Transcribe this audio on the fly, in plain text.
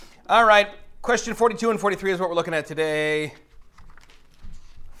All right, question 42 and 43 is what we're looking at today.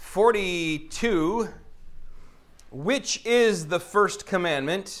 42, which is the first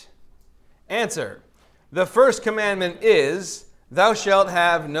commandment? Answer, the first commandment is, thou shalt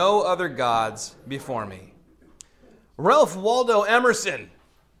have no other gods before me. Ralph Waldo Emerson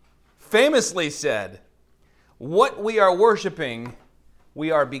famously said, what we are worshiping,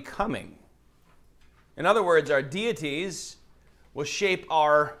 we are becoming. In other words, our deities will shape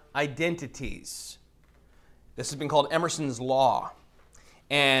our identities. This has been called Emerson's Law.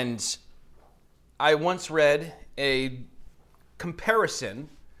 And I once read a comparison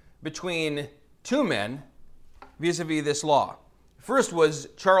between two men vis-a-vis this law. First was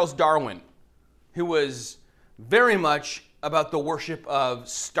Charles Darwin, who was very much about the worship of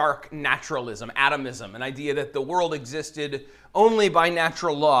stark naturalism, atomism, an idea that the world existed only by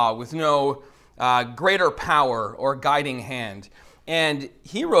natural law with no greater power or guiding hand. And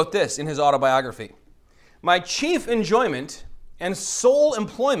he wrote this in his autobiography. My chief enjoyment and sole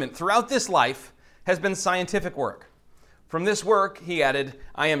employment throughout this life has been scientific work. From this work, he added,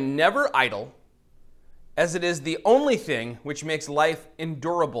 I am never idle, as it is the only thing which makes life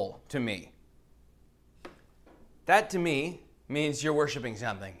endurable to me. That, to me, means you're worshiping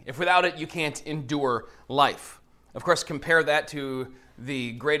something. If without it, you can't endure life. Of course, compare that to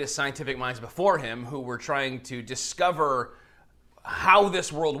the greatest scientific minds before him who were trying to discover how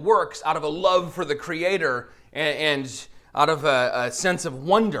this world works out of a love for the Creator and out of a sense of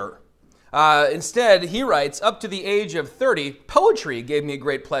wonder. Instead, he writes, up to the age of 30, poetry gave me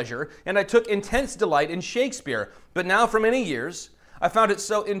great pleasure, and I took intense delight in Shakespeare. But now for many years, I found it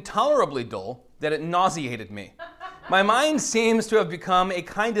so intolerably dull that it nauseated me. My mind seems to have become a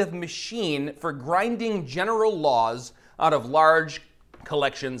kind of machine for grinding general laws out of large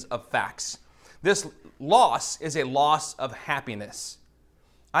collections of facts. This loss is a loss of happiness.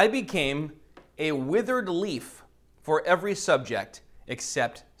 I became a withered leaf for every subject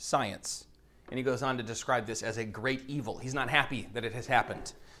except science. And he goes on to describe this as a great evil. He's not happy that it has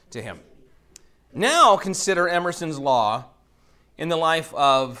happened to him. Now consider Emerson's Law in the life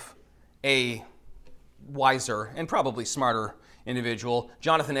of a wiser and probably smarter individual,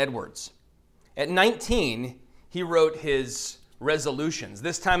 Jonathan Edwards. At 19, he wrote his resolutions.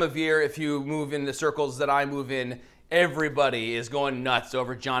 This time of year, if you move in the circles that I move in, everybody is going nuts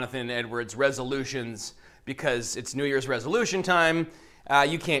over Jonathan Edwards' resolutions because it's New Year's resolution time.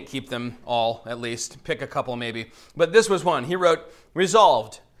 You can't keep them all, at least. Pick a couple maybe. But this was one. He wrote,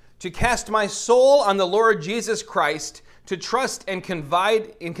 resolved to cast my soul on the Lord Jesus Christ, to trust and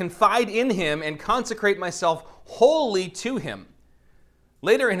confide in him and consecrate myself wholly to him.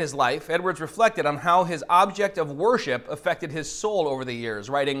 Later in his life, Edwards reflected on how his object of worship affected his soul over the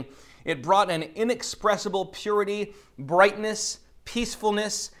years, writing, it brought an inexpressible purity, brightness,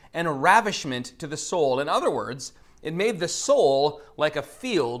 peacefulness, and ravishment to the soul. In other words, it made the soul like a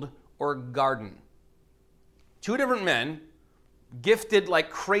field or garden. Two different men, gifted like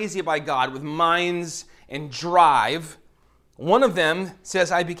crazy by God with minds and drive. One of them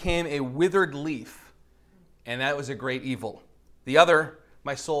says, I became a withered leaf, and that was a great evil. The other,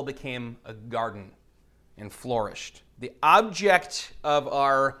 my soul became a garden and flourished. The object of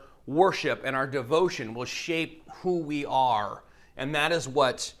our worship and our devotion will shape who we are, and that is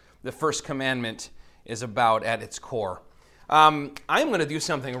what the first commandment is about at its core. I'm going to do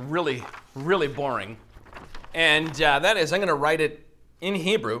something really, really boring, and that is I'm going to write it in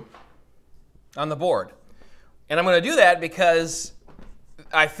Hebrew on the board. And I'm going to do that because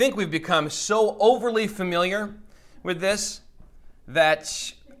I think we've become so overly familiar with this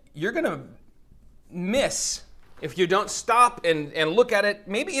that you're going to miss, if you don't stop and look at it,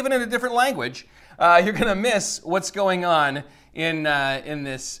 maybe even in a different language, you're going to miss what's going on in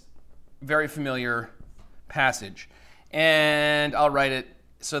this very familiar passage. And I'll write it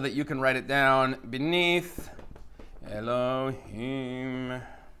so that you can write it down beneath Elohim.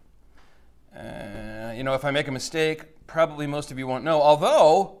 If I make a mistake, probably most of you won't know.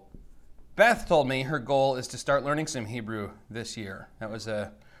 Although, Beth told me her goal is to start learning some Hebrew this year. That was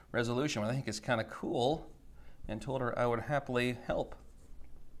a resolution, which I think is kind of cool, and told her I would happily help.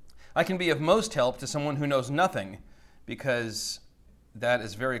 I can be of most help to someone who knows nothing, because that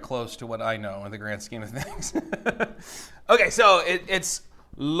is very close to what I know in the grand scheme of things. Okay, so it's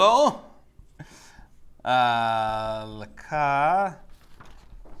lo laka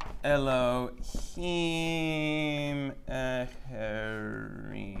Elohim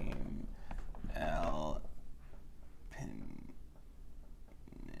Echerim El Pin.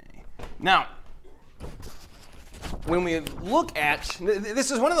 Now, when we look at, this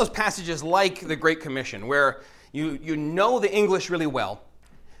is one of those passages like the Great Commission where you know the English really well,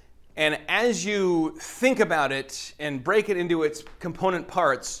 And as you think about it and break it into its component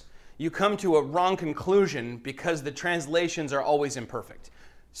parts, you come to a wrong conclusion because the translations are always imperfect.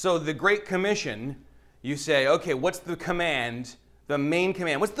 So the Great Commission, you say, okay, what's the command, the main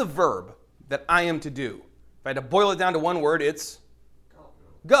command? What's the verb that I am to do? If I had to boil it down to one word, it's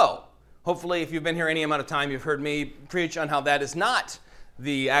go. Hopefully, if you've been here any amount of time, you've heard me preach on how that is not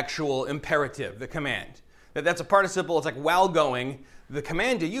the actual imperative, the command. That's a participle. It's like while going. The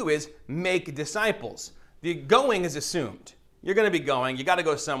command to you is make disciples. The going is assumed. You're going to be going. You got to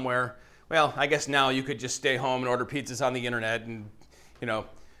go somewhere. Well, I guess now you could just stay home and order pizzas on the internet and,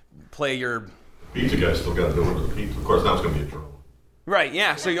 play your... Pizza guy still got to deliver the pizza. Of course, now it's going to be a drone. Right,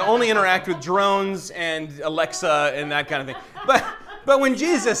 yeah. So you only interact with drones and Alexa and that kind of thing. But when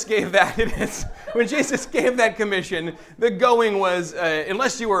Jesus gave that, when Jesus gave that commission, the going was,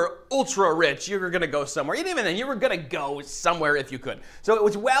 unless you were ultra rich, you were going to go somewhere. Even then, you were going to go somewhere if you could. So it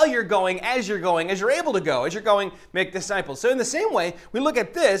was while you're going, as you're able to go, as you're going, make disciples. So in the same way, we look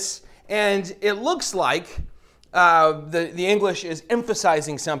at this, and it looks like the English is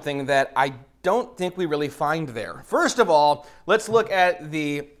emphasizing something that I don't think we really find there. First of all, let's look at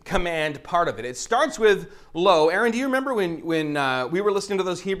the command part of it. It starts with lo. Aaron, do you remember when we were listening to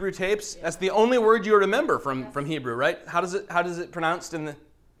those Hebrew tapes? That's the only word you remember from Hebrew, right? How does it pronounced in the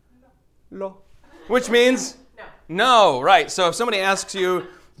lo? Which means no, right. So if somebody asks you,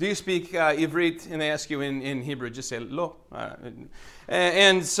 do you speak Ivrit, and they ask you in Hebrew, just say lo.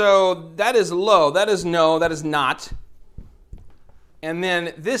 And so that is lo, that is no, that is not. And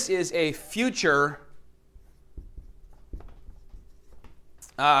then this is a future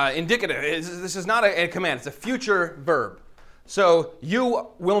indicative. This is not a command. It's a future verb. So you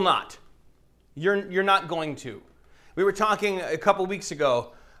will not. You're not going to. We were talking a couple weeks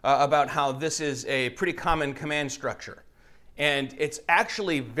ago about how this is a pretty common command structure. And it's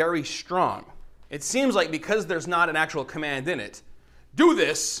actually very strong. It seems like because there's not an actual command in it, do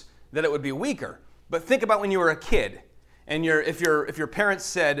this, that it would be weaker. But think about when you were a kid. And if your parents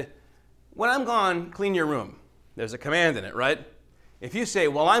said, when I'm gone, clean your room. There's a command in it, right? If you say,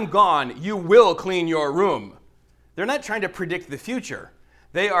 well, I'm gone, you will clean your room. They're not trying to predict the future.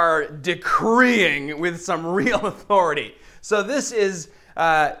 They are decreeing with some real authority. So this is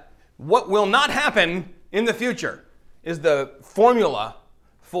what will not happen in the future is the formula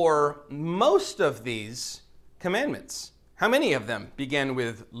for most of these commandments. How many of them begin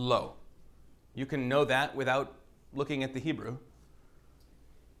with lo? You can know that without looking at the Hebrew.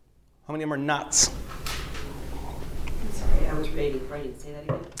 How many of them are nots? I'm sorry, I was writing. Say that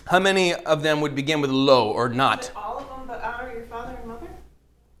again. How many of them would begin with lo or not? But all of them, but honor your father and mother?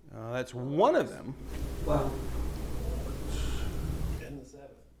 That's one of them. Well. And the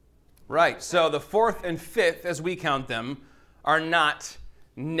seventh. Right, so the fourth and fifth, as we count them, are not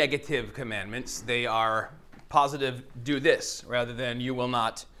negative commandments. They are positive, do this, rather than you will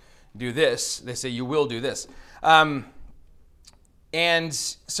not do this. They say you will do this. And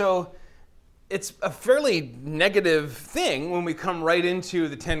so it's a fairly negative thing when we come right into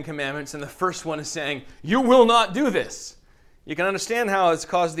the Ten Commandments and the first one is saying, you will not do this. You can understand how it's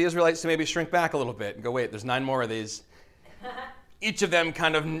caused the Israelites to maybe shrink back a little bit and go, wait, there's 9 more of these. Each of them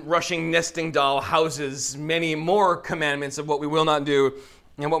kind of rushing nesting doll houses many more commandments of what we will not do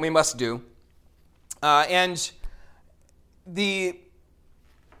and what we must do.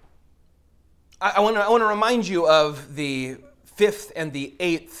 I want to remind you of the 5th and the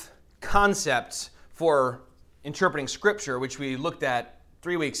 8th concepts for interpreting Scripture, which we looked at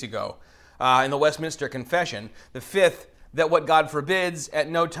 3 weeks ago in the Westminster Confession. The 5th, that what God forbids at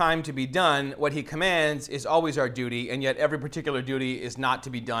no time to be done, what he commands is always our duty, and yet every particular duty is not to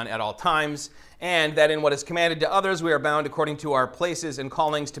be done at all times, and that in what is commanded to others we are bound according to our places and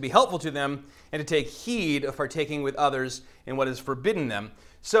callings to be helpful to them and to take heed of partaking with others in what is forbidden them.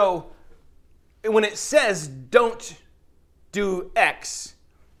 So when it says don't do X,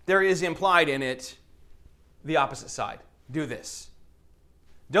 there is implied in it the opposite side. Do this.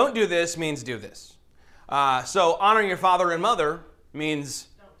 Don't do this means do this. So honoring your father and mother means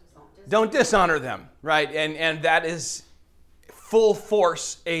don't dishonor them, right? And that is full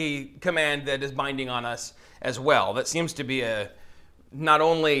force a command that is binding on us as well. That seems to be a not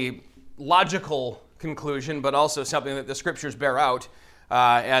only logical conclusion, but also something that the Scriptures bear out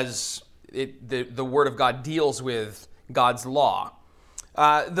as the Word of God deals with God's law.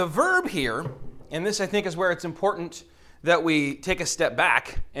 The verb here, and this I think is where it's important that we take a step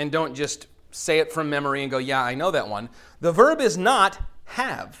back and don't just say it from memory and go, yeah, I know that one. The verb is not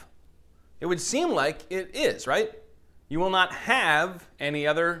have. It would seem like it is, right? You will not have any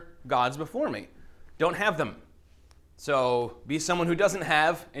other gods before me. Don't have them. So be someone who doesn't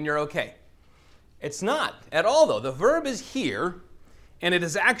have, and you're okay. It's not at all, though. The verb is here, and it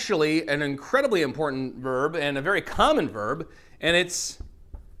is actually an incredibly important verb and a very common verb, and it's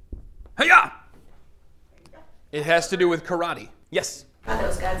Hiya! It has to do with karate. Yes? I thought that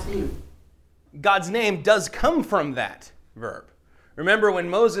was God's name. God's name does come from that verb. Remember when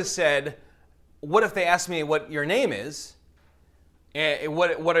Moses said, what if they ask me what your name is?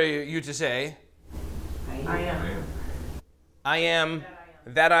 What are you to say? I am. I am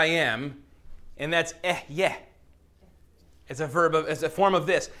that I am. And that's yeah. It's a verb it's a form of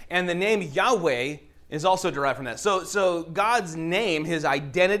this. And the name Yahweh is also derived from that. So God's name, his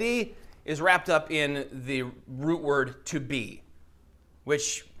identity, is wrapped up in the root word to be,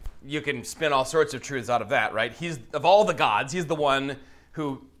 which you can spin all sorts of truths out of that, right? He's, of all the gods, he's the one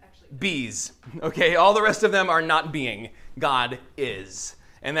who bees. Okay, all the rest of them are not being. God is.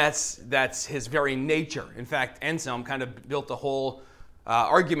 And that's his very nature. In fact, Anselm kind of built a whole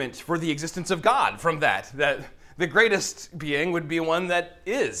argument for the existence of God from that the greatest being would be one that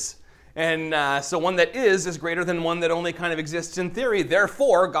is. And so one that is greater than one that only kind of exists in theory.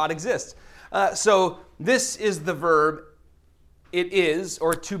 Therefore, God exists. So this is the verb it is,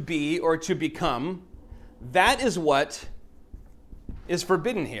 or to be, or to become. That is what is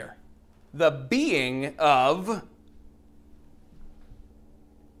forbidden here. The being of,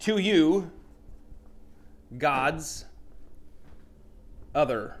 to you, God's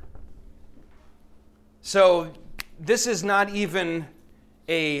other. So this is not even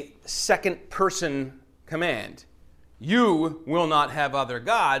a second person command. You will not have other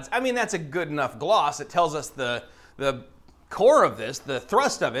gods. I mean, that's a good enough gloss. It tells us the core of this, the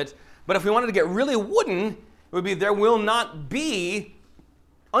thrust of it. But if we wanted to get really wooden, it would be there will not be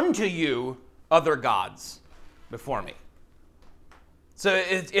unto you other gods before me. So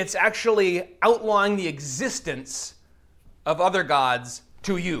it's actually outlawing the existence of other gods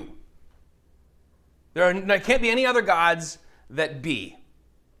to you. There can't be any other gods that be.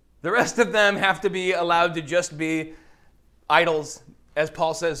 The rest of them have to be allowed to just be idols. As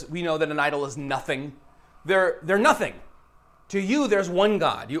Paul says, we know that an idol is nothing. They're nothing. To you, there's one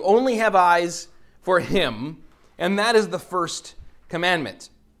God. You only have eyes for him, and that is the first commandment.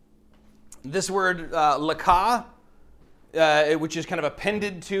 This word, lakah, which is kind of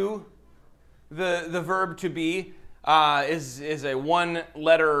appended to the verb to be, is a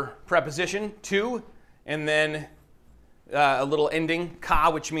one-letter preposition, to, and then a little ending, ka,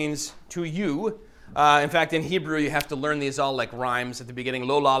 which means to you. In fact, in Hebrew, you have to learn these all like rhymes at the beginning.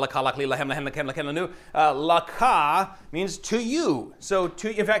 Lo, la, laka, lakli, lahem, lahem, lakem, lakem, lanu. Laka means to you. So,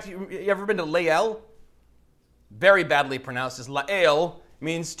 in fact, you ever been to Lael? Very badly pronounced as Lael,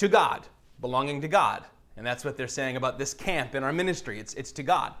 means to God, belonging to God. And that's what they're saying about this camp in our ministry. It's to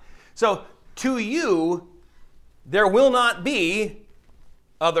God. So, to you, there will not be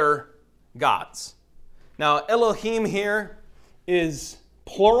other gods. Now, Elohim here is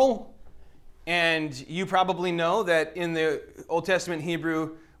plural. And you probably know that in the Old Testament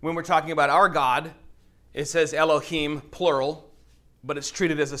Hebrew, when we're talking about our God, it says Elohim, plural, but it's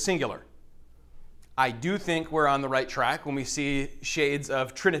treated as a singular. I do think we're on the right track when we see shades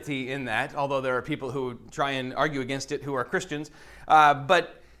of Trinity in that, although there are people who try and argue against it who are Christians.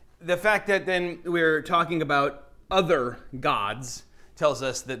 But the fact that then we're talking about other gods tells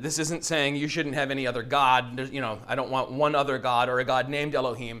us that this isn't saying you shouldn't have any other God. I don't want one other God or a God named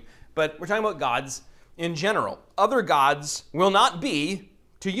Elohim. But we're talking about gods in general. Other gods will not be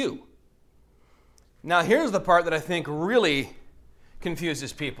to you. Now, here's the part that I think really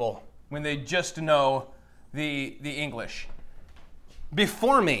confuses people when they just know the English.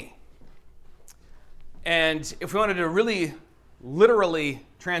 Before me. And if we wanted to really literally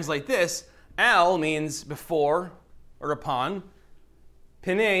translate this, al means before or upon.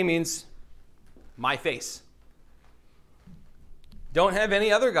 Pene means my face. Don't have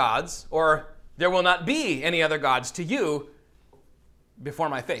any other gods, or there will not be any other gods to you before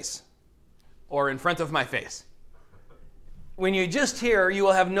my face, or in front of my face. When you just hear, you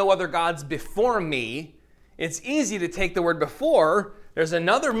will have no other gods before me, it's easy to take the word before. There's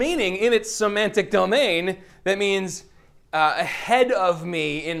another meaning in its semantic domain that means ahead of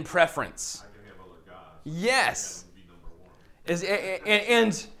me in preference. I can have other gods. That Yes. would be number one.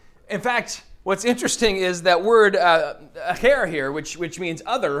 And in fact, what's interesting is that word acher here, which means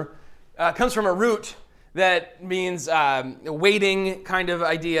other, comes from a root that means waiting kind of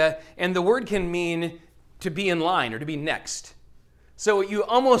idea, and the word can mean to be in line or to be next. So you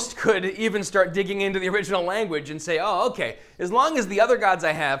almost could even start digging into the original language and say, oh, okay, as long as the other gods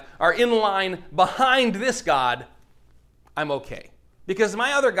I have are in line behind this God, I'm okay. Because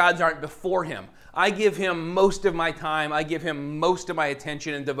my other gods aren't before him. I give him most of my time, I give him most of my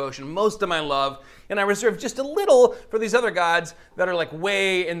attention and devotion, most of my love, and I reserve just a little for these other gods that are like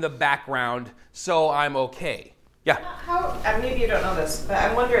way in the background, so I'm okay. Yeah? Maybe you don't know this, but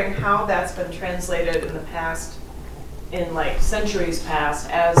I'm wondering how that's been translated in the past, in like centuries past,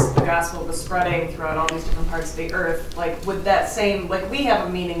 as the gospel was spreading throughout all these different parts of the earth. Like, would that same, like we have a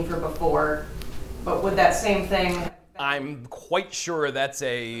meaning for before, but would that same thing... I'm quite sure that's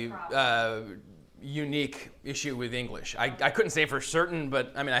a unique issue with English. I couldn't say for certain,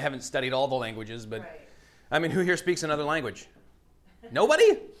 but I mean, I haven't studied all the languages, but Right. I mean, who here speaks another language?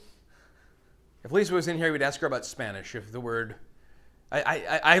 Nobody? If Lisa was in here, we'd ask her about Spanish. If the word...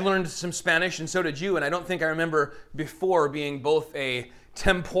 I learned some Spanish, and so did you, and I don't think I remember before being both a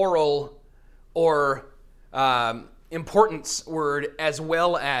temporal or importance word as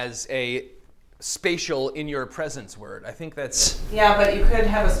well as a spatial in your presence word. I think that's... Yeah, but you could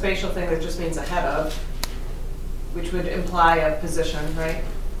have a spatial thing that just means ahead of, which would imply a position, right?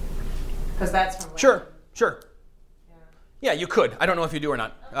 Because that's from... Sure. Yeah, you could. I don't know if you do or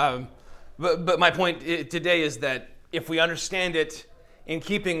not. But my point today is that if we understand it in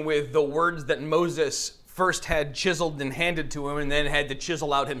keeping with the words that Moses first had chiseled and handed to him and then had to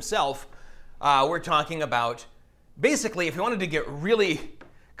chisel out himself, we're talking about basically, if you wanted to get really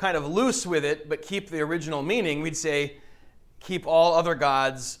kind of loose with it but keep the original meaning, we'd say, keep all other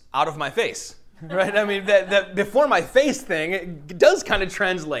gods out of my face. Right? I mean, that before my face thing, it does kind of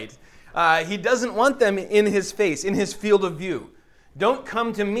translate. He doesn't want them in his face, in his field of view. Don't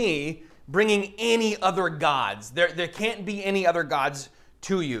come to me bringing any other gods. There can't be any other gods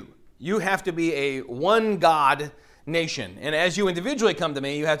to you. You have to be a one God nation. And as you individually come to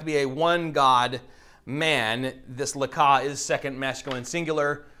me, you have to be a one God man. This laka is second masculine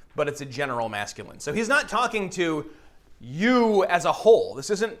singular, but it's a general masculine. So he's not talking to you as a whole.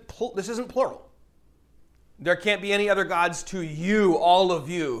 This isn't plural. There can't be any other gods to you, all of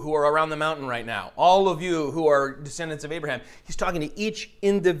you who are around the mountain right now, all of you who are descendants of Abraham. He's talking to each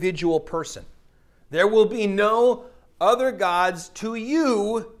individual person. There will be no other gods to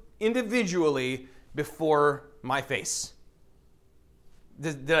you individually before my face.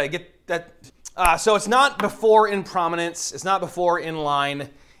 Did I get that? So it's not before in prominence. It's not before in line.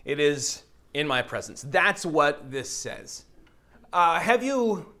 It is in my presence. That's what this says. Have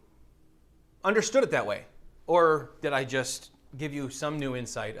you understood it that way? Or did I just give you some new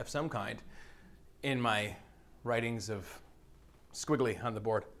insight of some kind in my writings of squiggly on the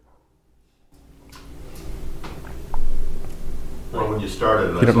board? Well, when you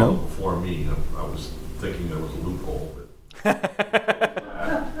started, I saw it before me. I was thinking there was a loophole.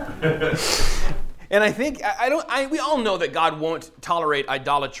 And I think we all know that God won't tolerate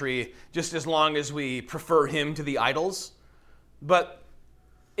idolatry just as long as we prefer him to the idols. But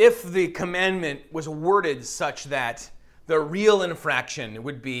if the commandment was worded such that the real infraction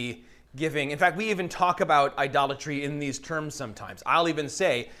would be giving, in fact, we even talk about idolatry in these terms sometimes. I'll even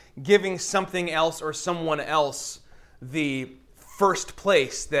say giving something else or someone else the first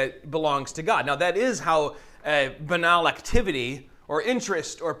place that belongs to God. Now, that is how a banal activity or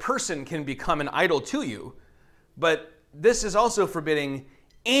interest or person can become an idol to you, but this is also forbidding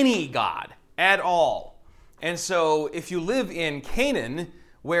any god at all. And so if you live in Canaan,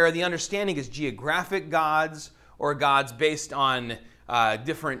 where the understanding is geographic gods or gods based on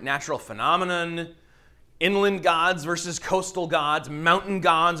different natural phenomenon, inland gods versus coastal gods, mountain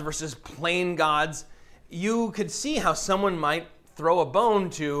gods versus plain gods, you could see how someone might throw a bone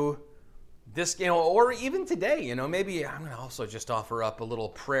to this, or even today, maybe I'm going to also just offer up a little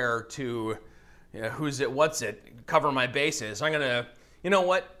prayer to, who's it, what's it, cover my bases. I'm going to,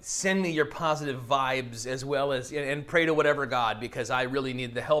 send me your positive vibes as well as, and pray to whatever God, because I really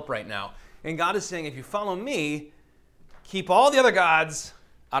need the help right now. And God is saying, if you follow me, keep all the other gods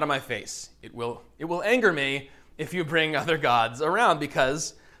out of my face. It will anger me if you bring other gods around,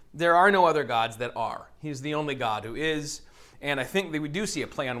 because there are no other gods that are. He's the only God who is. And I think that we do see a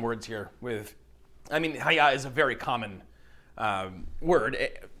play on words here with, Haya is a very common word.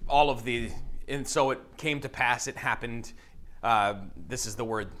 And so it came to pass, it happened. This is the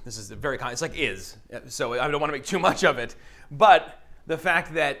word. This is very common. It's like is. So I don't want to make too much of it. But the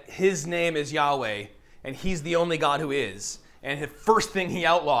fact that his name is Yahweh and he's the only God who is, and the first thing he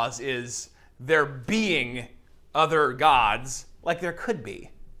outlaws is there being other gods, like there could be,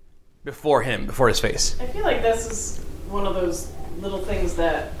 before him, before his face. I feel like this is one of those little things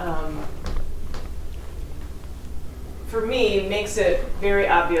that, for me, makes it very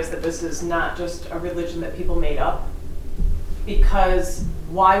obvious that this is not just a religion that people made up. Because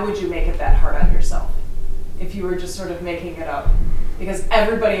why would you make it that hard on yourself if you were just sort of making it up? Because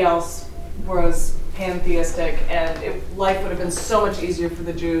everybody else was pantheistic, and life would have been so much easier for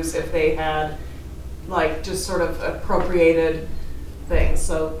the Jews if they had like just sort of appropriated things.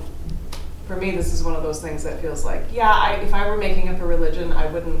 So for me, this is one of those things that feels like, if I were making up a religion, I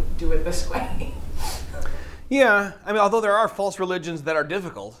wouldn't do it this way. Yeah, I mean, although there are false religions that are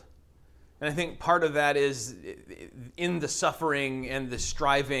difficult, and I think part of that is in the suffering and the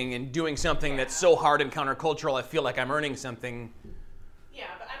striving and doing something that's so hard and countercultural, I feel like I'm earning something. Yeah,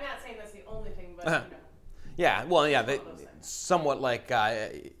 but I'm not saying that's the only thing, but Yeah, well, yeah, somewhat like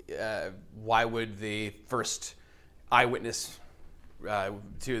why would the first eyewitness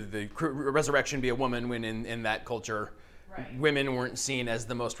to the resurrection be a woman when in that culture women weren't seen as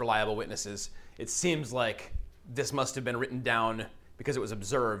the most reliable witnesses? It seems like this must have been written down because it was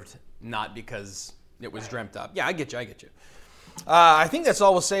observed, not because it was dreamt up. Yeah, I get you. I think that's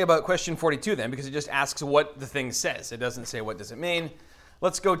all we'll say about question 42 then, because it just asks what the thing says. It doesn't say what does it mean.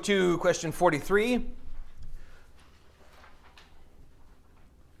 Let's go to question 43.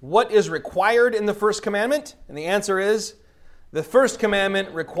 What is required in the first commandment? And the answer is, the first commandment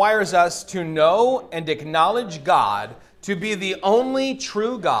requires us to know and acknowledge God to be the only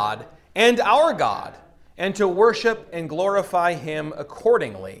true God and our God, and to worship and glorify Him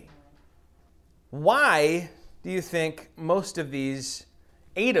accordingly. Why do you think most of these,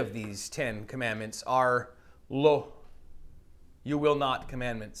 8 of these 10 commandments are lo, you will not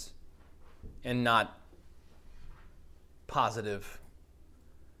commandments, and not positive,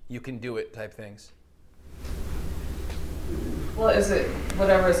 you can do it type things? well, is it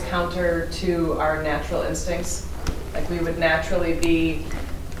whatever is counter to our natural instincts? Like we would naturally be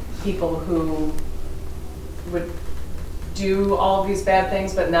people who would do all of these bad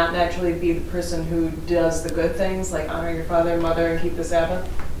things, but not naturally be the person who does the good things, like honor your father and mother and keep the Sabbath.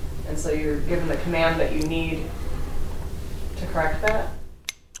 And so you're given the command that you need to correct that.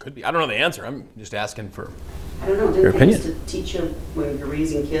 Could be. I don't know the answer. I'm just asking for I don't know, your didn't they opinion. used to teach you when you're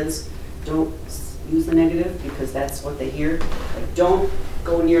raising kids, don't use the negative because that's what they hear? Like, don't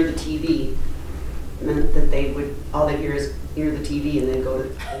go near the TV. Meant that they would, all they hear is near the TV and then go to,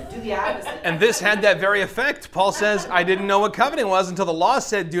 do the opposite. And this had that very effect. Paul says, I didn't know what coveting was until the law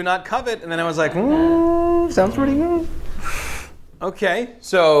said, do not covet. And then I was like, sounds pretty good. Okay,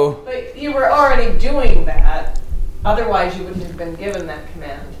 so... But you were already doing that, otherwise you wouldn't have been given that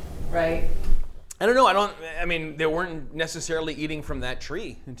command, right? I don't know. I mean, they weren't necessarily eating from that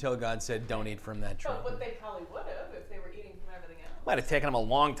tree until God said, don't eat from that tree. But what they probably would have if they were eating from everything else. Might have taken them a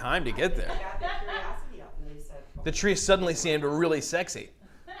long time to get there. They got their curiosity up and they said, The tree suddenly seemed really sexy.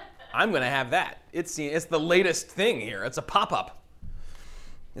 I'm going to have that. It's the latest thing here. It's a pop-up.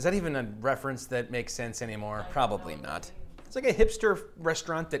 Is that even a reference that makes sense anymore? Probably not. It's like a hipster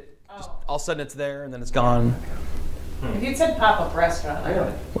restaurant that just all of a sudden it's there and then it's gone. If you'd said pop-up restaurant, I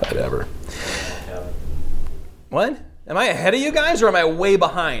would. Whatever. What? Am I ahead of you guys or am I way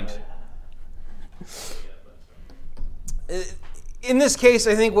behind? In this case,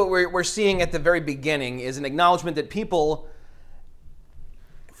 I think what we're seeing at the very beginning is an acknowledgement that people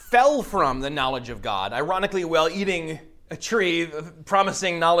fell from the knowledge of God, ironically while eating a tree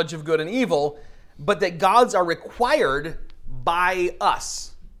promising knowledge of good and evil, but that gods are required by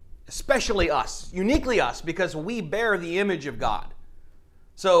us, especially us, uniquely us, because we bear the image of God.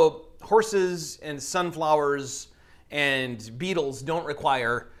 So horses and sunflowers and beetles don't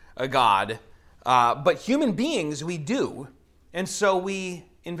require a god, but human beings, we do, and so we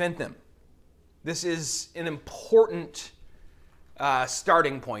invent them. This is an important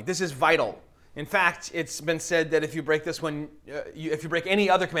starting point. This is vital. In fact, it's been said that if you break this one, if you break any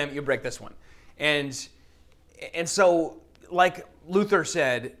other commandment, you break this one. And so, like Luther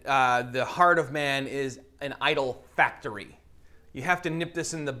said, the heart of man is an idol factory. You have to nip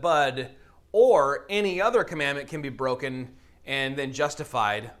this in the bud, or any other commandment can be broken and then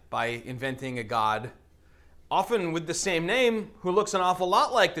justified by inventing a god, often with the same name, who looks an awful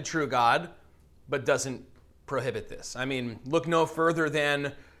lot like the true God, but doesn't prohibit this. I mean, look no further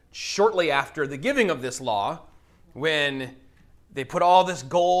than shortly after the giving of this law, when they put all this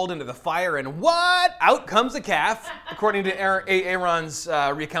gold into the fire, and what? Out comes a calf, according to Aaron's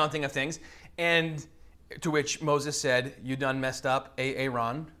recounting of things. And to which Moses said, you done messed up,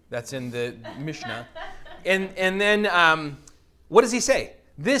 Aaron. That's in the Mishnah. And then what does he say?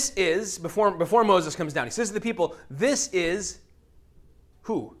 This is, before Moses comes down, he says to the people, this is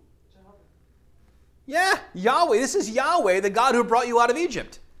who? Yeah, Yahweh. This is Yahweh, the God who brought you out of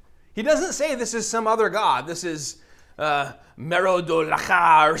Egypt. He doesn't say this is some other God. This is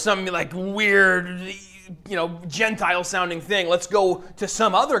Merodolacha or some like weird, Gentile-sounding thing. Let's go to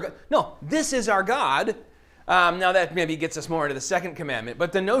some other God. No, this is our God. Now that maybe gets us more into the second commandment,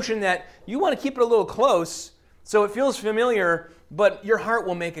 but the notion that you want to keep it a little close so it feels familiar, but your heart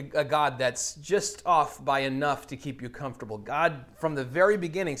will make a God that's just off by enough to keep you comfortable. God, from the very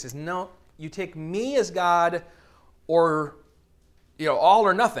beginning, says, no, you take me as God or all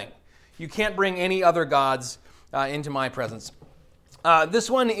or nothing. You can't bring any other gods into my presence. This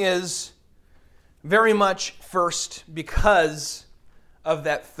one is very much first because of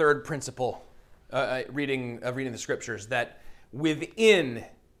that third principle, reading the scriptures, that within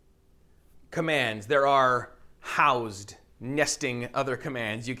commands there are housed, nesting other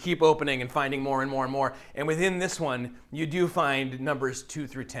commands. You keep opening and finding more and more and more. And within this one, you do find numbers 2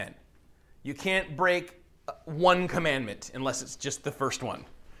 through 10. You can't break one commandment unless it's just the first one.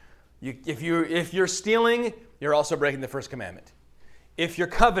 If you're stealing, you're also breaking the first commandment. If you're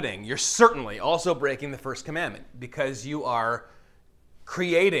coveting, you're certainly also breaking the first commandment, because you are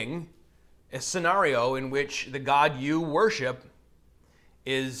creating a scenario in which the God you worship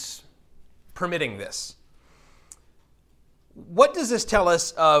is permitting this. What does this tell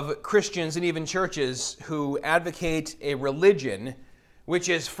us of Christians and even churches who advocate a religion which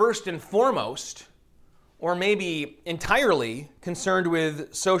is first and foremost, or maybe entirely, concerned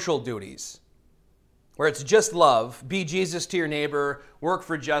with social duties, where it's just love, be Jesus to your neighbor, work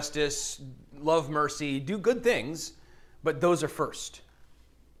for justice, love mercy, do good things, but those are first.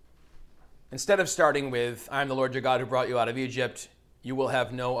 Instead of starting with, I am the Lord your God who brought you out of Egypt, you will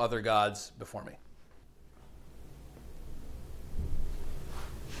have no other gods before me.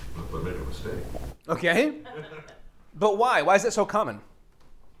 But make a mistake. Okay? But why? Why is that so common?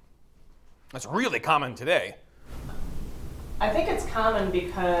 That's really common today. I think it's common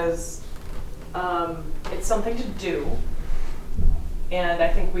because it's something to do. And I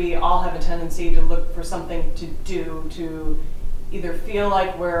think we all have a tendency to look for something to do, to either feel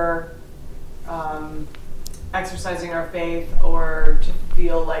like we're exercising our faith or to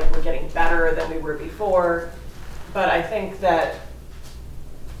feel like we're getting better than we were before. But I think that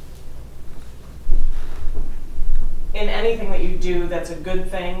in anything that you do that's a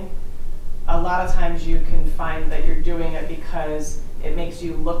good thing, a lot of times you can find that you're doing it because it makes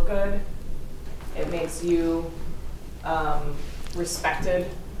you look good, it makes you respected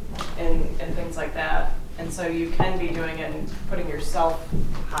and things like that. And so you can be doing it and putting yourself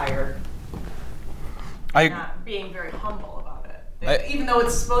higher, not being very humble about it, even though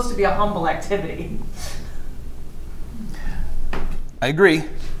it's supposed to be a humble activity. I agree.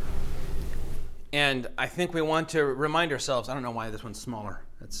 And I think we want to remind ourselves, I don't know why this one's smaller.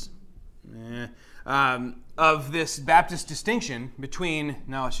 Of this Baptist distinction between,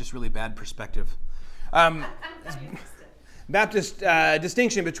 no, it's just really bad perspective. Baptist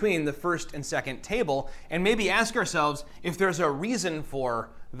distinction between the first and second table, and maybe ask ourselves if there's a reason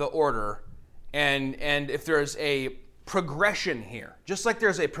for the order and if there's a progression here. Just like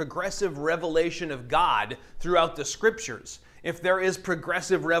there's a progressive revelation of God throughout the scriptures, if there is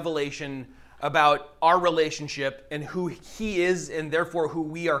progressive revelation about our relationship and who he is and therefore who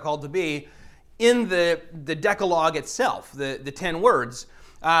we are called to be in the Decalogue itself, the 10 words.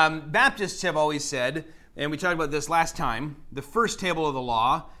 Baptists have always said, and we talked about this last time, the first table of the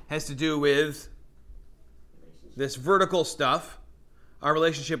law has to do with this vertical stuff, our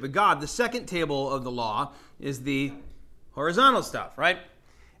relationship with God. The second table of the law is the horizontal stuff, right?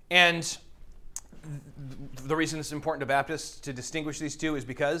 And the reason it's important to Baptists to distinguish these two is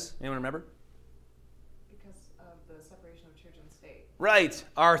because, anyone remember? Right,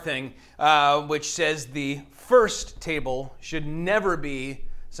 our thing, which says the first table should never be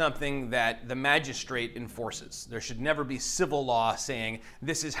something that the magistrate enforces. There should never be civil law saying,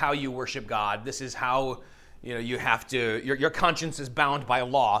 this is how you worship God, this is how you have to, your conscience is bound by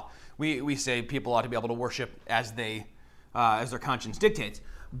law. We say people ought to be able to worship as their conscience dictates.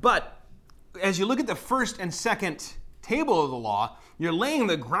 But as you look at the first and second table of the law, you're laying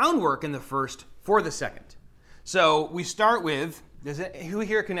the groundwork in the first for the second. So we start with, who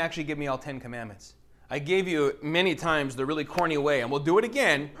here can actually give me all 10 commandments? I gave you many times the really corny way, and we'll do it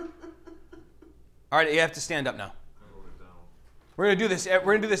again. All right, you have to stand up now. We're going to do this. We're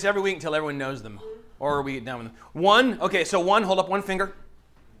going to do this every week until everyone knows them, or we get done with them. One. Okay, so one. Hold up one finger.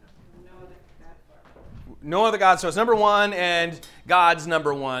 No other God. So it's number one, and God's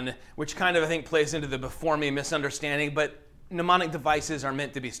number one, which kind of I think plays into the before me misunderstanding. But mnemonic devices are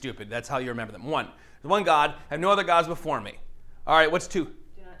meant to be stupid. That's how you remember them. One. The one God. Have no other gods before me. All right, what's two?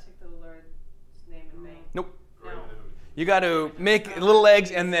 Do not take the Lord's name in vain. Nope. No. You got to make little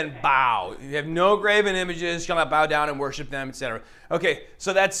eggs and then bow. You have no graven images. You shall not bow down and worship them, etc. Okay,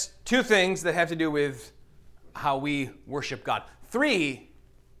 so that's two things that have to do with how we worship God. Three.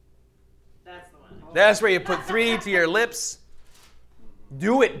 That's the one. That's where you put 3 to your lips.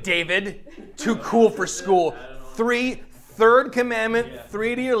 Do it, David. Too cool for school. 3, third commandment,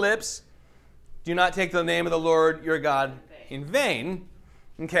 3 to your lips. Do not take the name of the Lord your God in vain.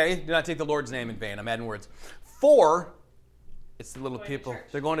 Okay? Do not take the Lord's name in vain. I'm adding words. 4, it's the little Going to people. church.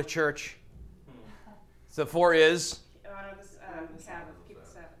 They're going to church. So 4 is, Honor the Sabbath, keep the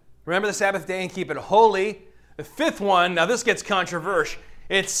Sabbath. remember the Sabbath day and keep it holy. The 5th one, now this gets controversial.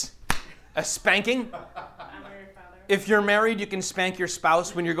 It's a spanking. Honor your father. If you're married, you can spank your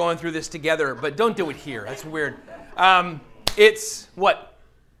spouse when you're going through this together, but don't do it here. That's weird. It's what?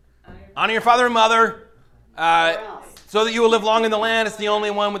 Honor your father and mother, so that you will live long in the land. It's the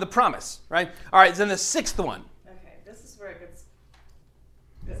only one with a promise, right? All right, then the 6th one. Okay, this is where it gets.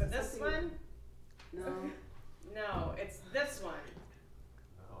 Is it this one? No, No, it's this one.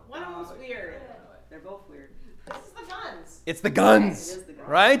 One of them's weird. they're both weird. This is the guns. It's the guns, It is the guns.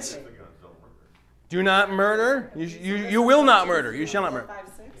 right? The guns don't work. Do not murder. You will not murder. You shall not murder. 5,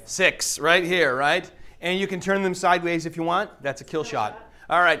 6. 6, right here, right? And you can turn them sideways if you want. That's a kill shot.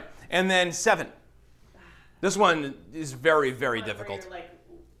 All right, and then 7. This one is very, very One where difficult. You're like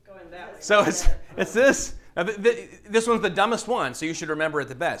going that way. So it's this. Now, this one's the dumbest one, so you should remember it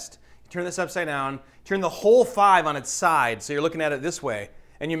the best. You turn this upside down, turn the whole 5 on its side, so you're looking at it this way,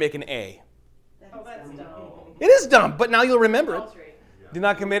 and you make an A. Oh, that's dumb. It is dumb, but now you'll remember it. Adultery. Do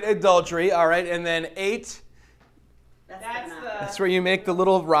not commit adultery, all right? And then 8, That's the. that's where you make the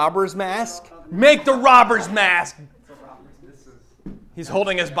little robber's mask. Make the robber's mask! He's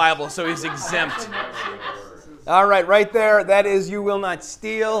holding his Bible, so he's exempt. All right, right there, that is you will not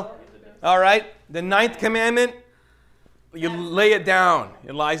steal. All right, the 9th commandment, you lay it down.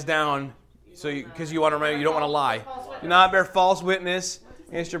 It lies down, so because you want to remember, you don't want to lie. Do not bear false witness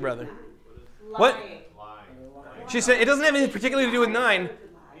against your brother. What? Lying. She said it doesn't have anything particularly to do with 9,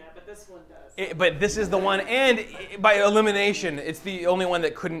 Yeah, but this one does. but this is the one, and by elimination, it's the only one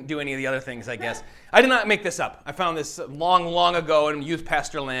that couldn't do any of the other things, I guess. I did not make this up. I found this long, long ago in youth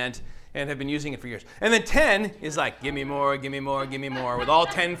pastor land and have been using it for years. And then 10 is like, give me more, give me more, give me more, with all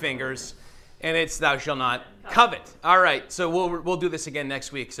 10 fingers. And it's thou shalt not covet. All right, so we'll do this again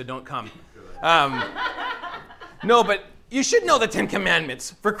next week, so don't come. No, but you should know the 10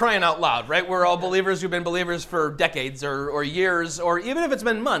 Commandments, for crying out loud, right? We're all believers who've been believers for decades or years, or even if it's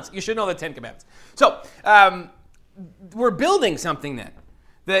been months, you should know the 10 Commandments. So we're building something then.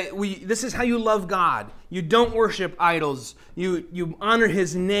 This is how you love God. You don't worship idols. You honor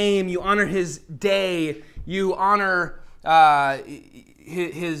His name. You honor His day. You honor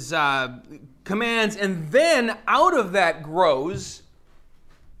His commands. And then out of that grows,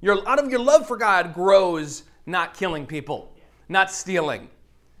 out of your love for God grows not killing people, not stealing.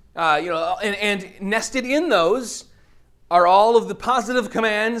 And nested in those are all of the positive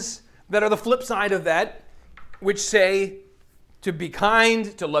commands that are the flip side of that, which say to be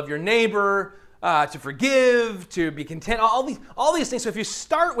kind, to love your neighbor, to forgive, to be content, all these things. So if you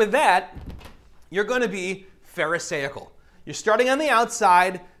start with that, you're going to be Pharisaical. You're starting on the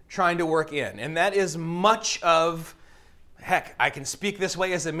outside, trying to work in. And that is much of, heck, I can speak this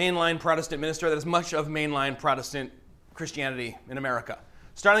way as a mainline Protestant minister, that is much of mainline Protestant Christianity in America.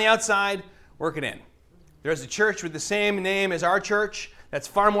 Start on the outside, work it in. There's a church with the same name as our church that's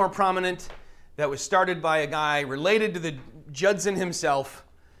far more prominent, that was started by a guy related to the Judson himself,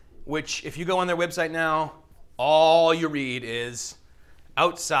 which if you go on their website now, all you read is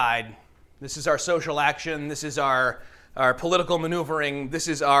outside. This is our social action. This is our political maneuvering. This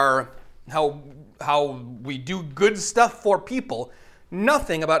is our how we do good stuff for people.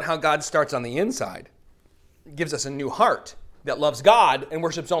 Nothing about how God starts on the inside. It gives us a new heart that loves God and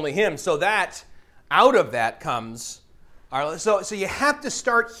worships only Him, so that out of that comes our. So you have to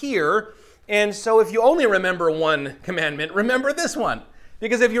start here. And so if you only remember one commandment, remember this one.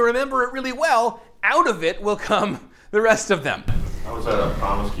 Because if you remember it really well, out of it will come the rest of them. I was at a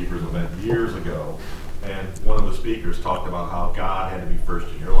Promise Keepers event years ago, and one of the speakers talked about how God had to be first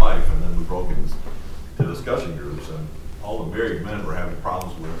in your life, and then we broke into discussion groups, and all the married men were having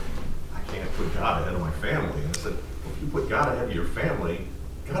problems with, I can't put God ahead of my family. And I said, well, if you put God ahead of your family,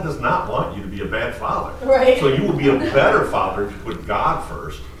 God does not want you to be a bad father. Right. So you will be a better father if you put God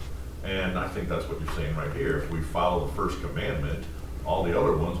first. And I think that's what you're saying right here. If we follow the first commandment, all the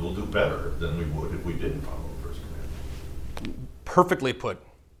other ones will do better than we would if we didn't follow the first commandment. Perfectly put.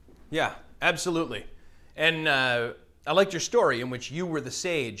 Yeah, absolutely. And I liked your story in which you were the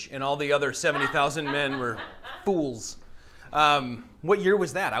sage and all the other 70,000 men were fools. What year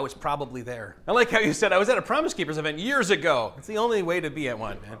was that? I was probably there. I like how you said I was at a Promise Keepers event years ago. It's the only way to be at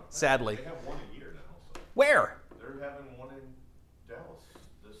one, man, sadly. They have one a year now. So Where? they're having one in Dallas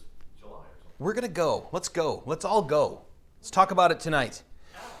this July or we're going to go. Let's go. Let's all go. Let's talk about it tonight.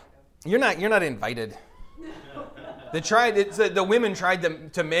 You're not invited. The women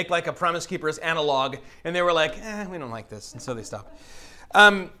tried to make like a Promise Keepers analog, and they were like, we don't like this, and so they stopped.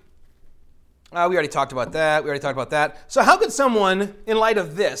 We already talked about that. So how could someone, in light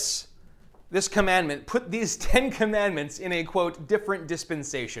of this commandment, put these 10 commandments in a, quote, different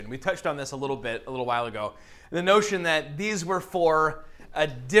dispensation? We touched on this a little while ago. The notion that these were for a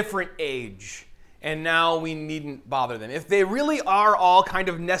different age, and now we needn't bother them. If they really are all kind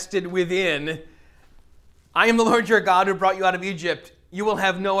of nested within, I am the Lord your God who brought you out of Egypt. You will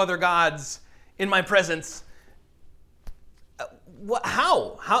have no other gods in my presence.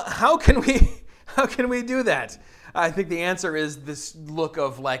 How can we do that? I think the answer is this look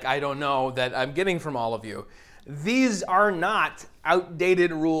of like, I don't know, that I'm getting from all of you. These are not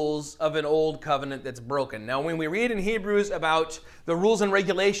outdated rules of an old covenant that's broken. Now, when we read in Hebrews about the rules and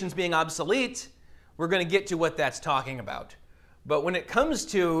regulations being obsolete, we're going to get to what that's talking about. But when it comes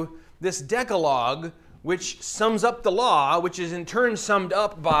to this Decalogue, which sums up the law, which is in turn summed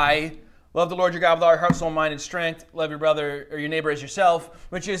up by love the Lord your God with all your heart, soul, mind, and strength, love your brother or your neighbor as yourself,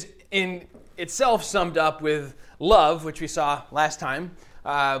 which is in itself summed up with love, which we saw last time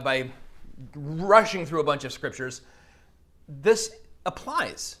by rushing through a bunch of scriptures. This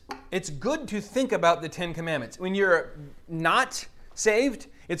applies. It's good to think about the 10 Commandments. When you're not saved,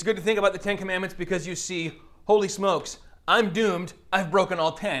 it's good to think about the 10 Commandments because you see, holy smokes, I'm doomed. I've broken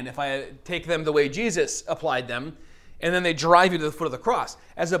all 10 if I take them the way Jesus applied them. And then they drive you to the foot of the cross.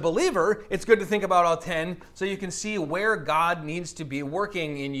 As a believer, it's good to think about all 10 so you can see where God needs to be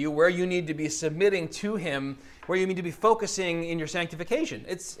working in you, where you need to be submitting to him, where you need to be focusing in your sanctification.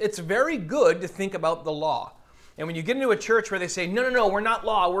 It's very good to think about the law. And when you get into a church where they say, no, we're not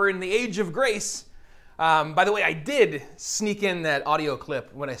law, we're in the age of grace. By the way, I did sneak in that audio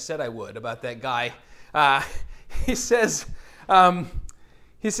clip when I said I would about that guy. He says, even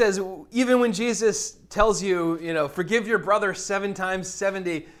when Jesus tells you, forgive your brother 7 times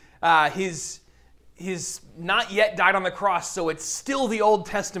 70, he's not yet died on the cross, so it's still the Old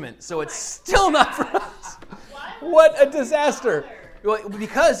Testament, so it's still not for us. What a disaster. Well,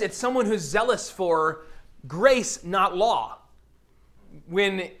 because it's someone who's zealous for grace, not law,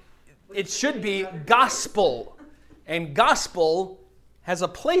 when it should be gospel. And gospel has a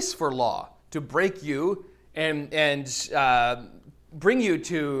place for law to break you and bring you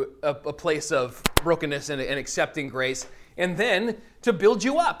to a place of brokenness and accepting grace, and then to build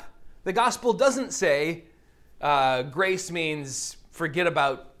you up. The gospel doesn't say grace means forget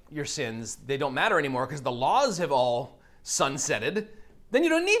about your sins. They don't matter anymore because the laws have all sunsetted. Then you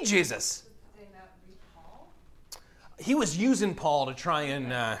don't need Jesus. Did that be Paul? He was using Paul to try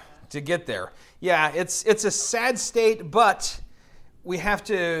and to get there. Yeah, it's a sad state, but we have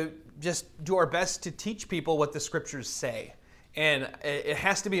to just do our best to teach people what the scriptures say. And it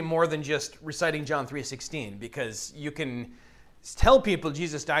has to be more than just reciting John 3:16, because you can tell people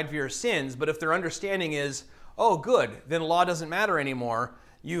Jesus died for your sins, but if their understanding is, oh, good, then law doesn't matter anymore,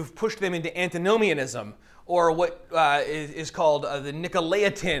 you've pushed them into antinomianism, or what is called the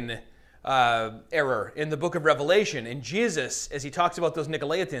Nicolaitan error in the book of Revelation. And Jesus, as he talks about those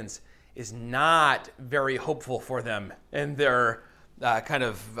Nicolaitans, is not very hopeful for them and their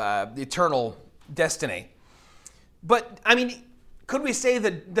eternal destiny. But, could we say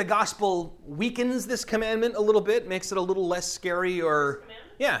that the gospel weakens this commandment a little bit, makes it a little less scary, or...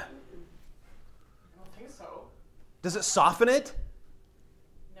 Yeah. I don't think so. Does it soften it?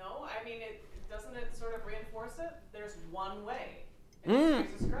 No, doesn't it sort of reinforce it? There's one way. And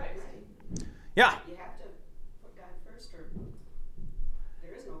it's Jesus Christ. Yeah. You have to put God first, or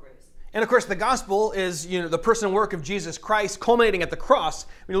there is no grace. And of course, the gospel is, the person and work of Jesus Christ culminating at the cross.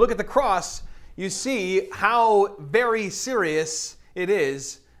 When you look at the cross, you see how very serious it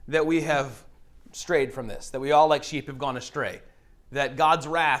is that we have strayed from this, that we all like sheep have gone astray, that God's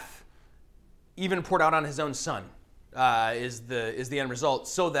wrath, even poured out on his own son, is the end result,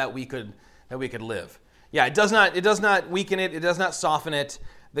 so that we could live. Yeah, it does not weaken it. It does not soften it.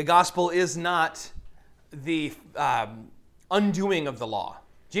 The gospel is not the undoing of the law.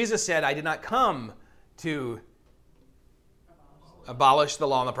 Jesus said, I did not come to abolish the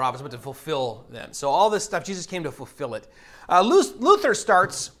law and the prophets, but to fulfill them. So all this stuff, Jesus came to fulfill it. Luther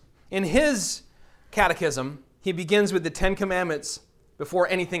starts in his catechism, he begins with the 10 Commandments before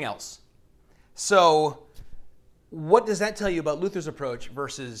anything else. So what does that tell you about Luther's approach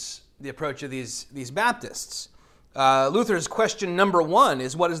versus the approach of these Baptists? Luther's question number 1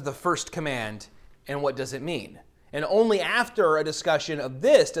 is, what is the first command and what does it mean? And only after a discussion of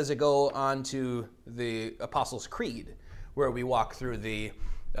this does it go on to the Apostles' Creed, where we walk through the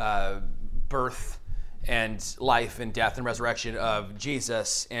birth and life and death and resurrection of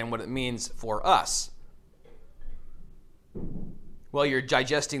Jesus and what it means for us. While you're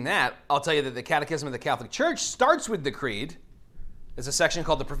digesting that, I'll tell you that the Catechism of the Catholic Church starts with the Creed. There's a section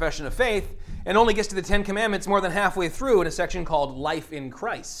called the Profession of Faith, and only gets to the Ten Commandments more than halfway through in a section called Life in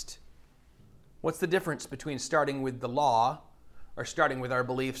Christ. What's the difference between starting with the law or starting with our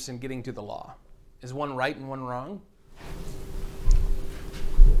beliefs and getting to the law? Is one right and one wrong?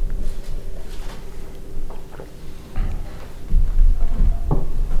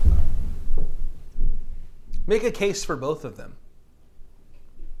 Make a case for both of them.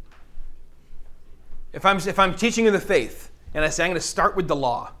 If I'm teaching you the faith, and I say I'm going to start with the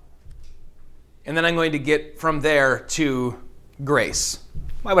law, and then I'm going to get from there to grace,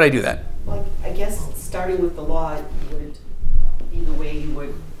 why would I do that? Well, I guess starting with the law would be the way you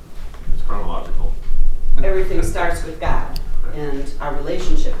would. It's chronological. Everything starts with God and our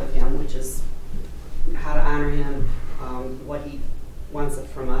relationship with Him, which is how to honor Him, what He wants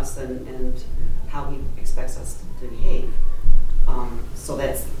from us, and how He expects us to behave. So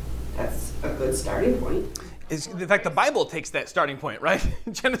that's a good starting point. In fact, the Bible takes that starting point, right?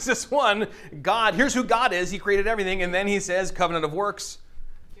 Genesis 1, God, here's who God is. He created everything, and then He says, covenant of works.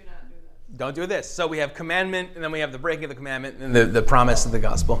 Do not do that. Don't do this. So we have commandment, and then we have the breaking of the commandment, and the promise of the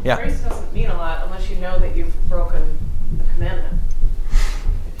gospel. Yeah. Grace doesn't mean a lot unless you know that you've broken the commandment.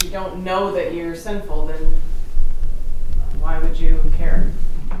 If you don't know that you're sinful, then why would you care?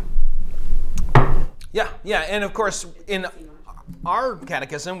 Yeah, and of course, in our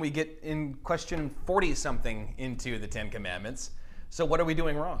catechism, we get in question 40-something into the Ten Commandments. So what are we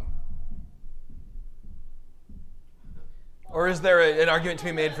doing wrong? Or is there an argument to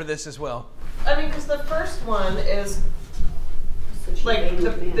be made for this as well? I mean, because the first one is The chief like aim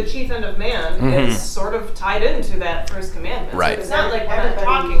of man. the chief end of man is sort of tied into that first commandment. Right. So it's not like we're not Everybody-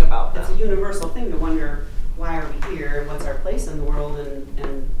 talking about It's them. a universal thing to wonder, why are we here? What's our place in the world?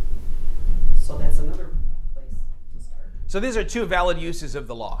 And so that's another place to start. So these are two valid uses of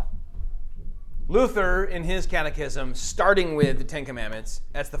the law. Luther, in his catechism, starting with the Ten Commandments,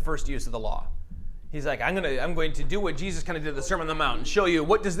 that's the first use of the law. He's like, I'm going to do what Jesus kind of did at the Sermon on the Mount and show you,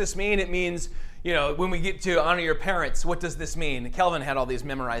 what does this mean? It means, when we get to honor your parents, what does this mean? Calvin had all these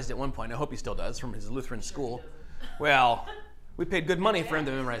memorized at one point. I hope he still does from his Lutheran school. Well, we paid good money for him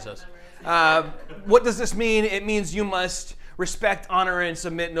to memorize those. What does this mean? It means you must respect, honor, and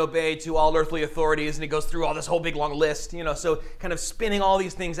submit and obey to all earthly authorities. And he goes through all this whole big long list, so kind of spinning all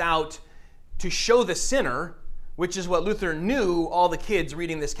these things out to show the sinner, which is what Luther knew all the kids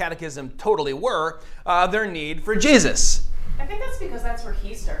reading this catechism totally were, their need for Jesus. I think that's because that's where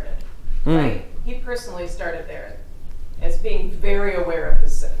he started, right? He personally started there as being very aware of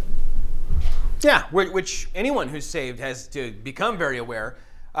his sin. Yeah, which anyone who's saved has to become very aware.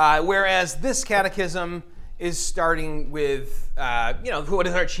 Whereas this catechism is starting with, what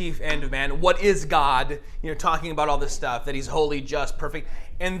is our chief end of man? What is God? Talking about all this stuff, that He's holy, just, perfect.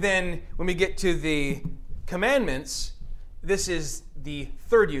 And then when we get to the commandments, this is the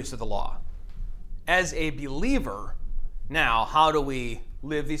third use of the law. As a believer, now, how do we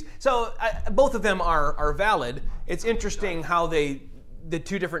live these? So both of them are valid. It's interesting how the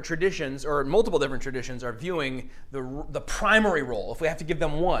two different traditions, or multiple different traditions, are viewing the primary role, if we have to give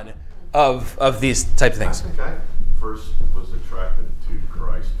them one, of these type of things. I think I first was attracted to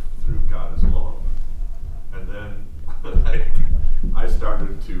Christ through God as love. And then I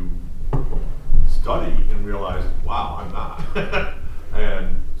started to study and realized, wow, I'm not.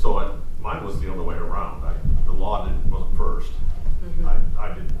 And so mine was the other way around. The law wasn't first.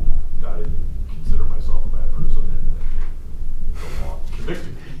 I didn't consider myself a bad person, and the law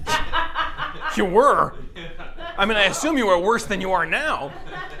convicted me. You were. I mean, I assume you were worse than you are now.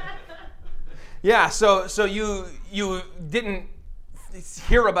 Yeah, so you didn't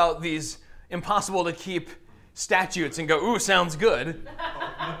hear about these impossible to keep statutes and go, ooh, sounds good.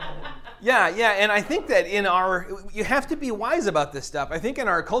 Yeah, and I think that you have to be wise about this stuff. I think in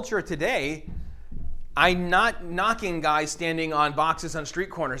our culture today, I'm not knocking guys standing on boxes on street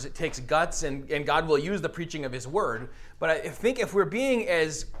corners. It takes guts, and God will use the preaching of His word. But I think if we're being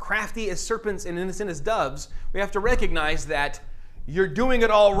as crafty as serpents and innocent as doves, we have to recognize that you're doing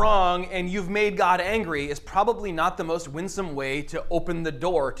it all wrong and you've made God angry is probably not the most winsome way to open the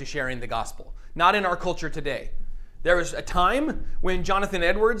door to sharing the gospel. Not in our culture today. There was a time when Jonathan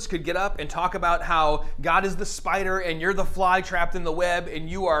Edwards could get up and talk about how God is the spider and you're the fly trapped in the web and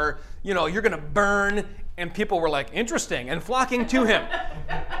you are, you're going to burn, and people were like, interesting, and flocking to him.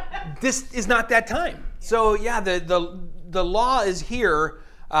 This is not that time. So yeah, the law is here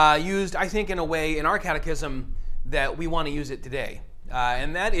used, I think, in a way in our catechism that we want to use it today.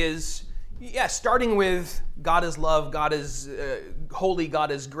 And that is, Yeah, starting with God is love, God is holy,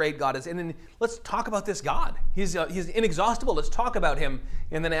 God is great, God is... And then let's talk about this God. He's inexhaustible. Let's talk about him.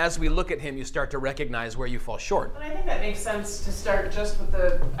 And then as we look at him, you start to recognize where you fall short. But I think that makes sense to start just with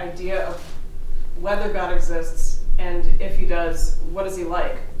the idea of whether God exists, and if he does, what is he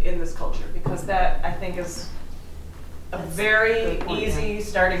like in this culture? Because that, I think, is a That's a very good point, easy yeah.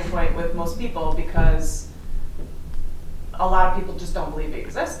 starting point with most people, because a lot of people just don't believe he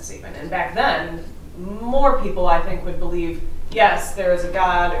exists even. And back then, more people, I think, would believe, yes, there is a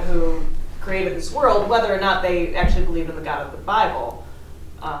God who created this world, whether or not they actually believed in the God of the Bible.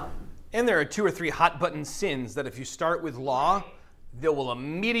 And there are 2 or 3 hot-button sins that if you start with law, they will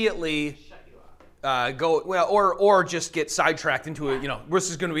immediately Shut you up. go, well, or just get sidetracked into this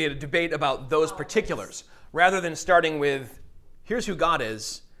is going to be a debate about those particulars, rather than starting with, here's who God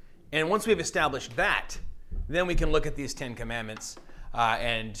is, and once we've established that, then we can look at these 10 commandments,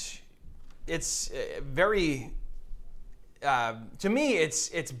 and it's very, to me,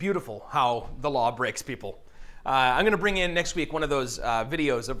 it's beautiful how the law breaks people. I'm going to bring in next week one of those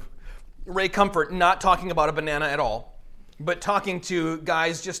videos of Ray Comfort not talking about a banana at all, but talking to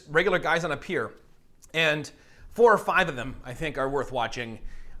guys, just regular guys on a pier. And 4 or 5 of them, I think, are worth watching.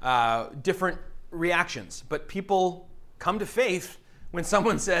 Different reactions. But people come to faith when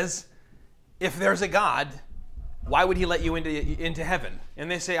someone says, if there's a God, why would he let you into heaven? And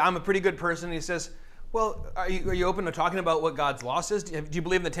they say, I'm a pretty good person. And he says, well, are you open to talking about what God's law says? Do you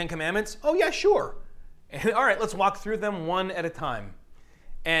believe in the 10 commandments? Oh, yeah, sure. And, all right, let's walk through them one at a time.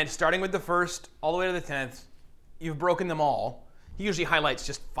 And starting with the first, all the way to the 10th, you've broken them all. He usually highlights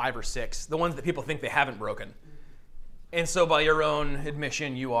just 5 or 6, the ones that people think they haven't broken. And so by your own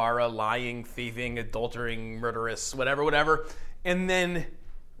admission, you are a lying, thieving, adultering, murderous, whatever. And then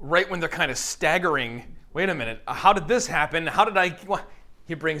right when they're kind of staggering, wait a minute, how did this happen?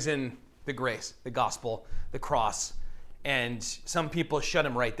 He brings in the grace, the gospel, the cross. And some people shut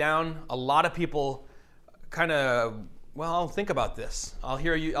him right down. A lot of people kind of, well, I'll think about this. I'll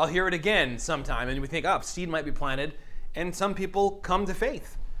hear it again sometime. And we think, seed might be planted. And some people come to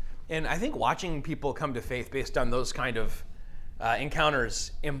faith. And I think watching people come to faith based on those kind of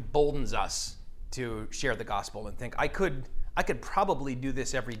encounters emboldens us to share the gospel and think, I could probably do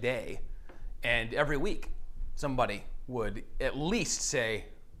this every day. And every week, somebody would at least say,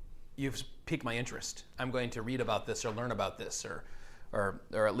 you've piqued my interest. I'm going to read about this or learn about this or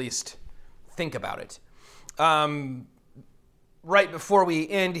at least think about it. Right before we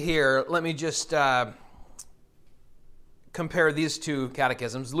end here, let me just compare these 2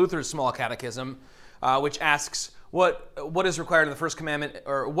 catechisms. Luther's Small Catechism, which asks, what is required in the first commandment,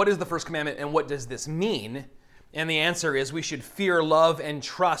 or what is the first commandment and what does this mean? And the answer is we should fear, love, and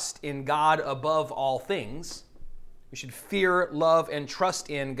trust in God above all things. We should fear, love, and trust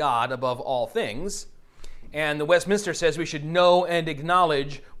in God above all things. And the Westminster says we should know and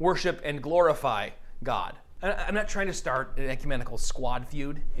acknowledge, worship, and glorify God. I'm not trying to start an ecumenical squad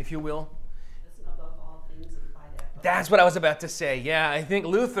feud, if you will. Listen above all things and by that. That's what I was about to say. Yeah, I think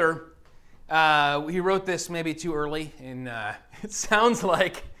Luther, he wrote this maybe too early, and it sounds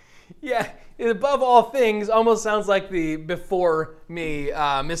like, above all things almost sounds like the before me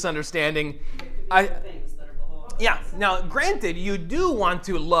misunderstanding. Things that are below. Yeah, now granted, you do want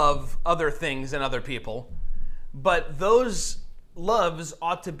to love other things and other people, but those loves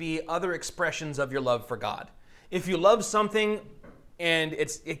ought to be other expressions of your love for God. If you love something and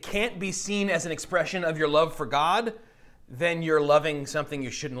it can't be seen as an expression of your love for God, then you're loving something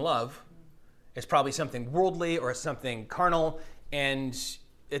you shouldn't love. It's probably something worldly or something carnal, and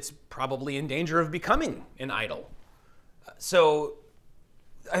it's probably in danger of becoming an idol. So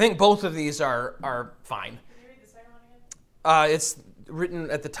I think both of these are fine. Can you read the second one again? It's written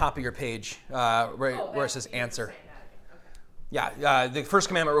at the top of your page, where it says answer. Yeah, the first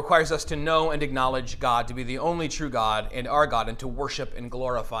commandment requires us to know and acknowledge God to be the only true God and our God, and to worship and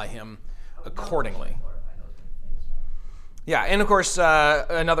glorify him accordingly. Yeah, and of course,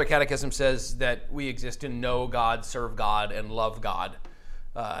 another catechism says that we exist to know God, serve God, and love God.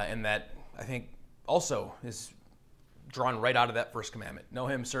 And that, I think, also is drawn right out of that first commandment. Know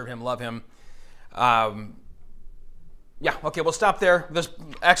him, serve him, love him. Okay, we'll stop there. There's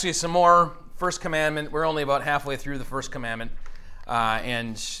actually some more. First commandment, we're only about halfway through the first commandment.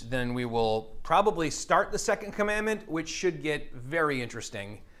 And then we will probably start the second commandment, which should get very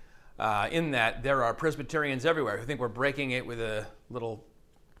interesting. In that there are Presbyterians everywhere who think we're breaking it with a little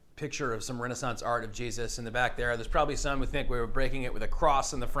picture of some Renaissance art of Jesus in the back there. There's probably some who think we were breaking it with a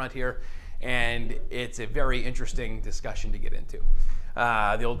cross in the front here. And it's a very interesting discussion to get into.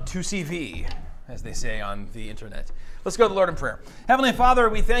 The old 2CV. as they say on the internet. Let's go to the Lord in prayer. Heavenly Father,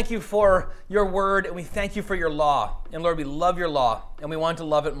 we thank you for your word, and we thank you for your law. And Lord, we love your law, and we want to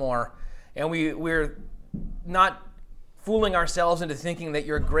love it more. And we're not fooling ourselves into thinking that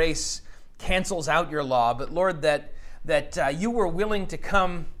your grace cancels out your law, but Lord, that you were willing to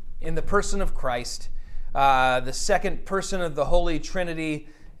come in the person of Christ, the second person of the Holy Trinity,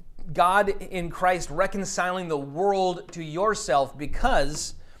 God in Christ reconciling the world to yourself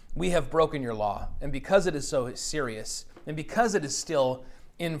because we have broken your law, and because it is so serious, and because it is still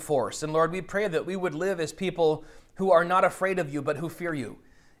in force. And Lord, we pray that we would live as people who are not afraid of you, but who fear you,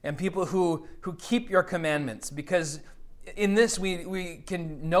 and people who keep your commandments, because in this we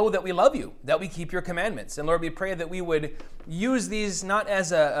can know that we love you, that we keep your commandments. And Lord, we pray that we would use these not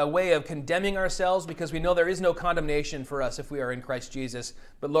as a way of condemning ourselves, because we know there is no condemnation for us if we are in Christ Jesus,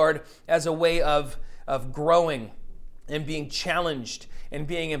 but Lord, as a way of growing and being challenged and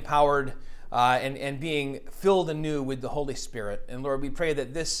being empowered and being filled anew with the Holy Spirit. And Lord, we pray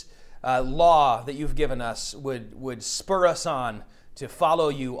that this law that you've given us would spur us on to follow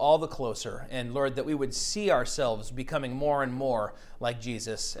you all the closer. And Lord, that we would see ourselves becoming more and more like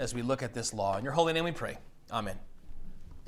Jesus as we look at this law. In your holy name we pray. Amen.